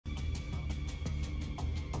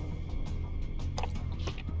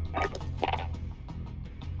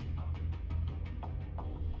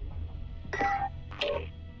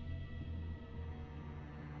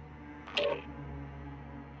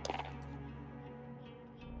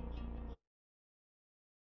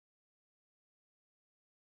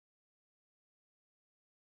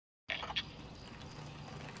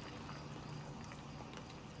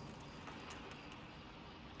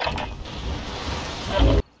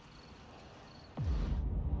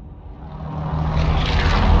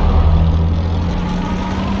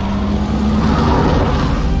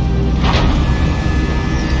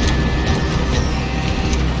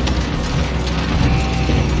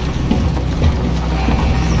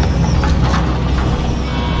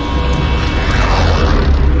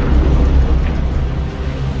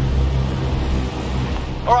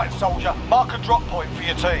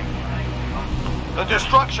your team. The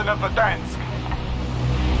destruction of Verdansk.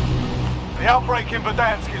 The outbreak in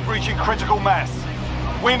Verdansk is reaching critical mass.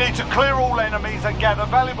 We need to clear all enemies and gather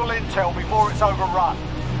valuable intel before it's overrun.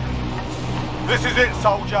 This is it,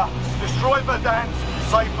 soldier. Destroy Verdansk,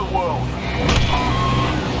 save the world.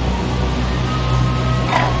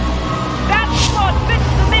 That squad fits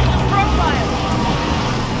the mission profile.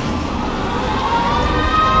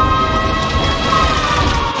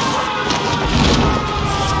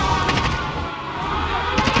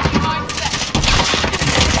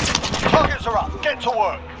 Targets are up. Get to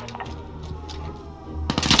work.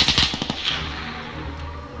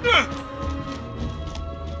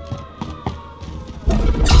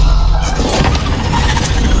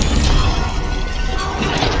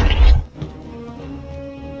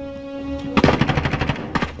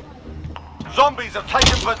 Zombies have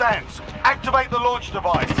taken Verdansk. Activate the launch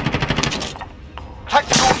device.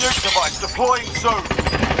 Tactical nuke device deploying soon.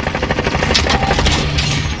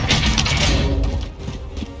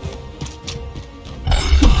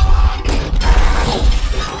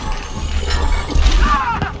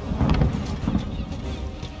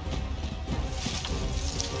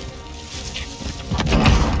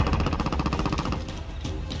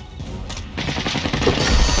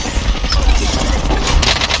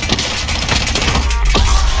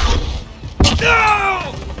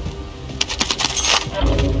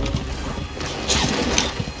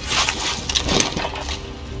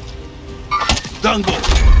 Dango!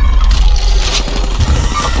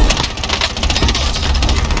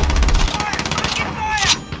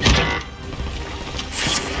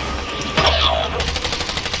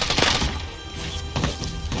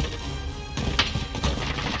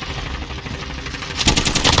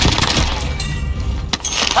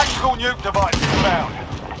 Tactical nuke device inbound.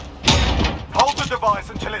 Hold the device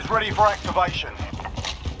until it's ready for activation.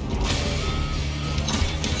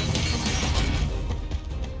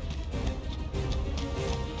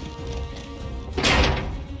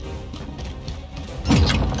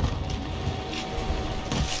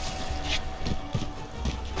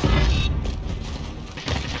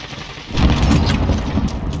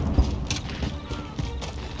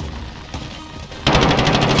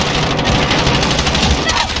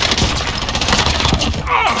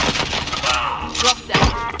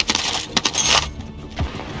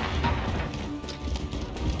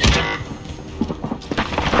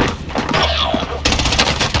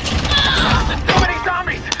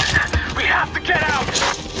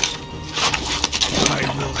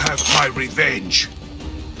 My revenge.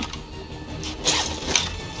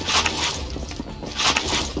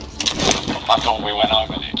 I thought we went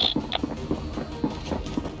over this.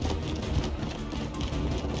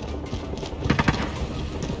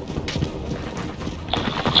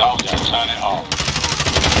 Soldier, turn it off.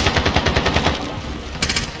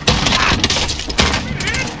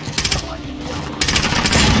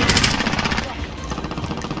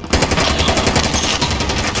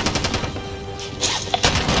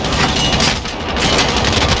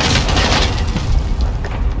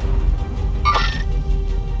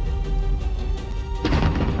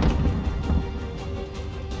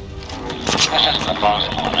 This is the first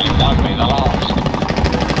one, and it won't be the last.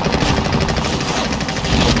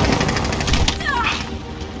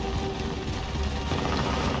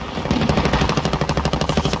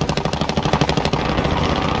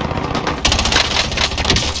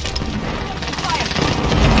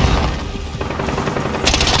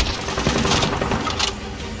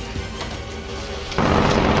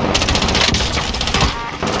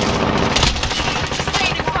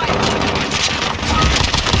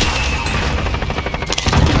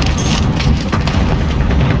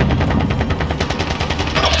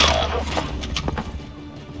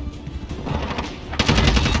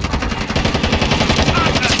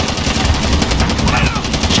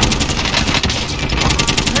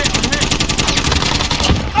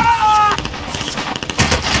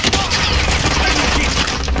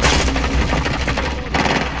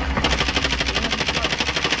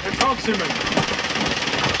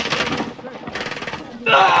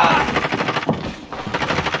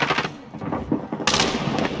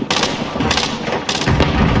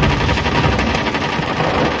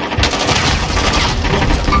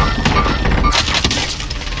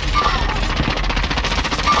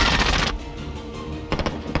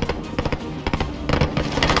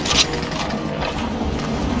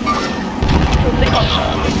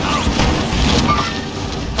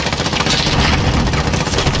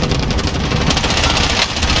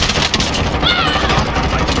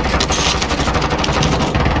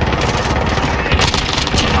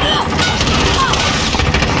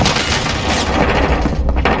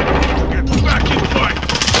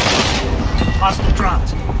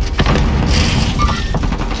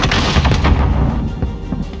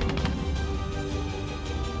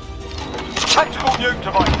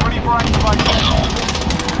 for activation.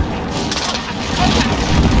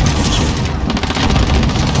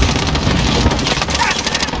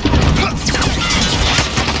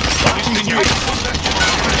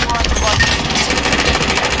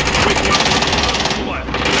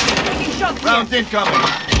 Round incoming.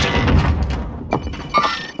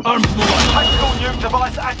 Arms mobile. Tactical nuke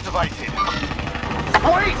device activated.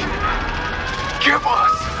 Wait! Give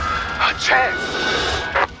us a chance!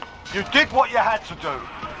 You did what you had to do.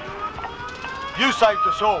 You saved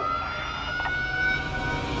us all.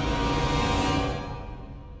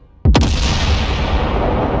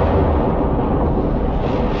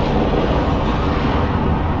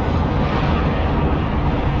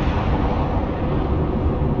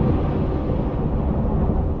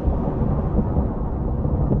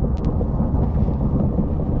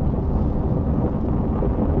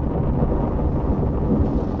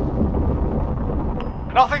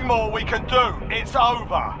 Nothing more we can do. It's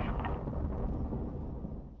over.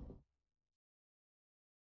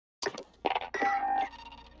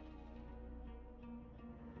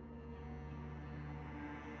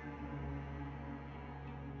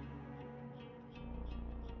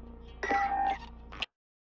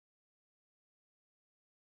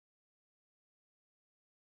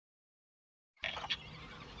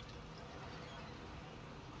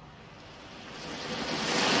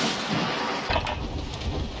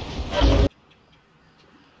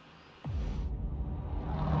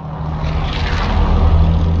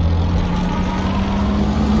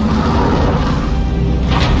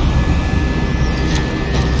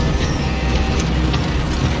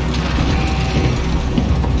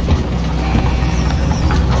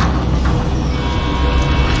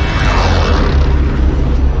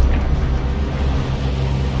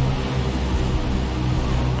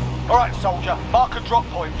 Alright, soldier, mark a drop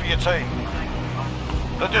point for your team.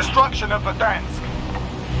 The destruction of Verdansk.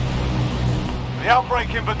 The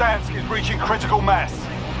outbreak in Verdansk is reaching critical mass.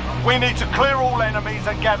 We need to clear all enemies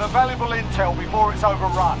and gather valuable intel before it's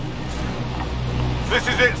overrun. This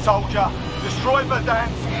is it, soldier. Destroy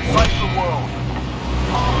Verdansk and save the world.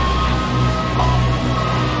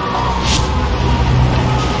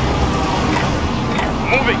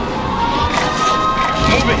 Moving!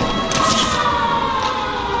 Moving!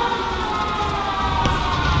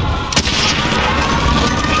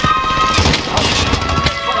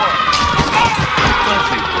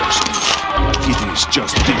 It is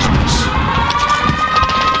just business.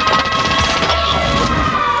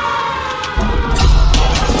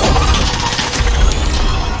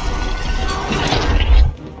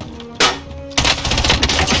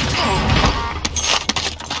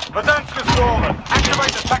 Verdansk has fallen.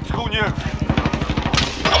 Activate the tactical nuke.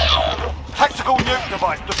 Tactical nuke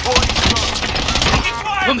device deployed soon.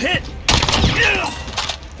 I'm hit!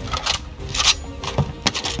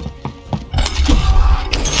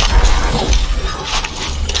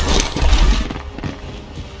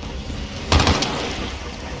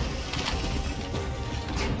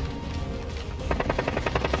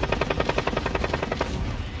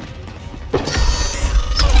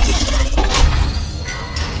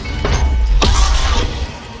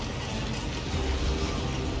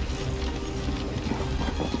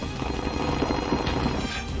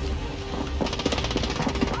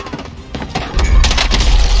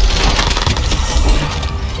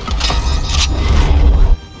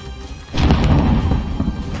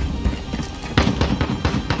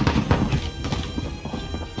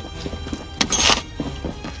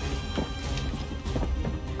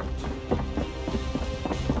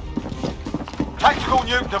 Tactical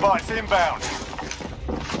nuke device inbound.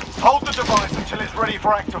 Hold the device until it's ready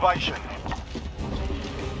for activation.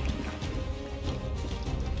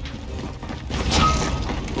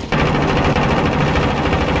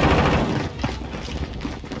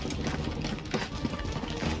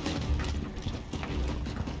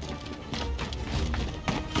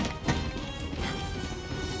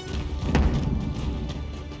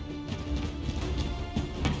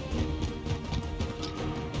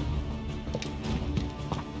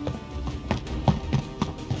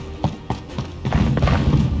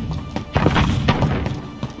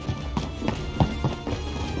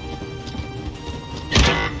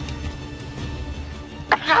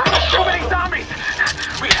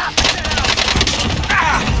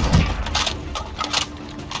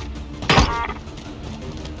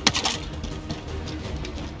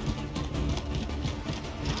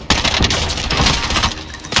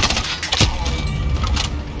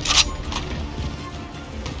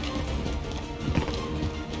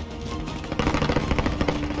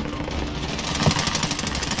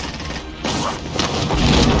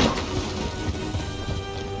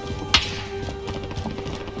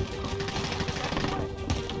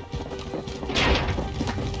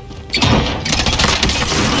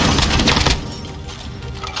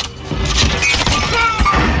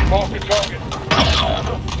 Mark the target.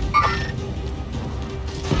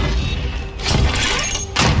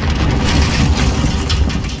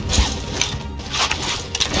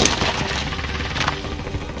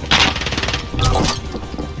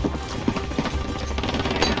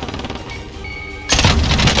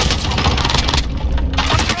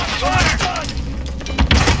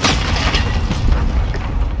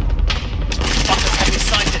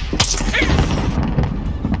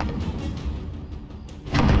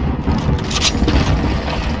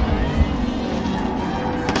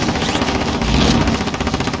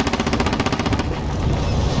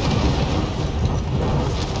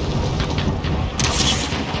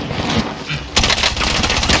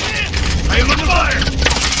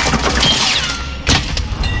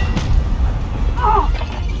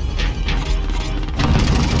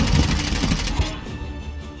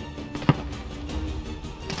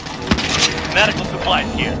 Medical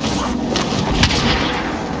supplies here.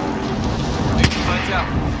 Lights out.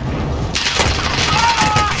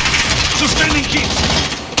 Sustaining kits.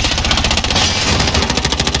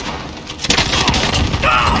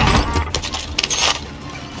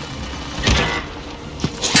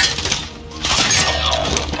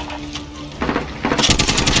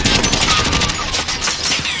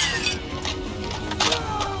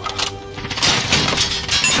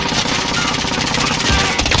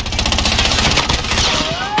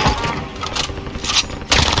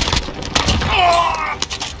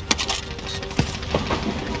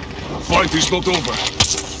 Fight is not over.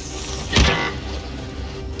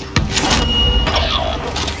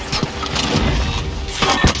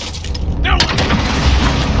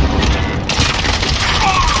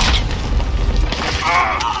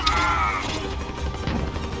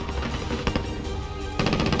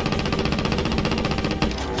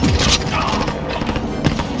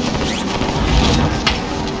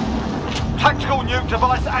 Tactical nuke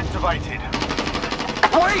device activated.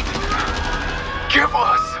 Wait! Give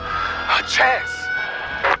us a chance.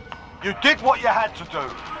 You did what you had to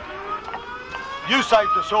do. You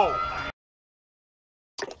saved us all.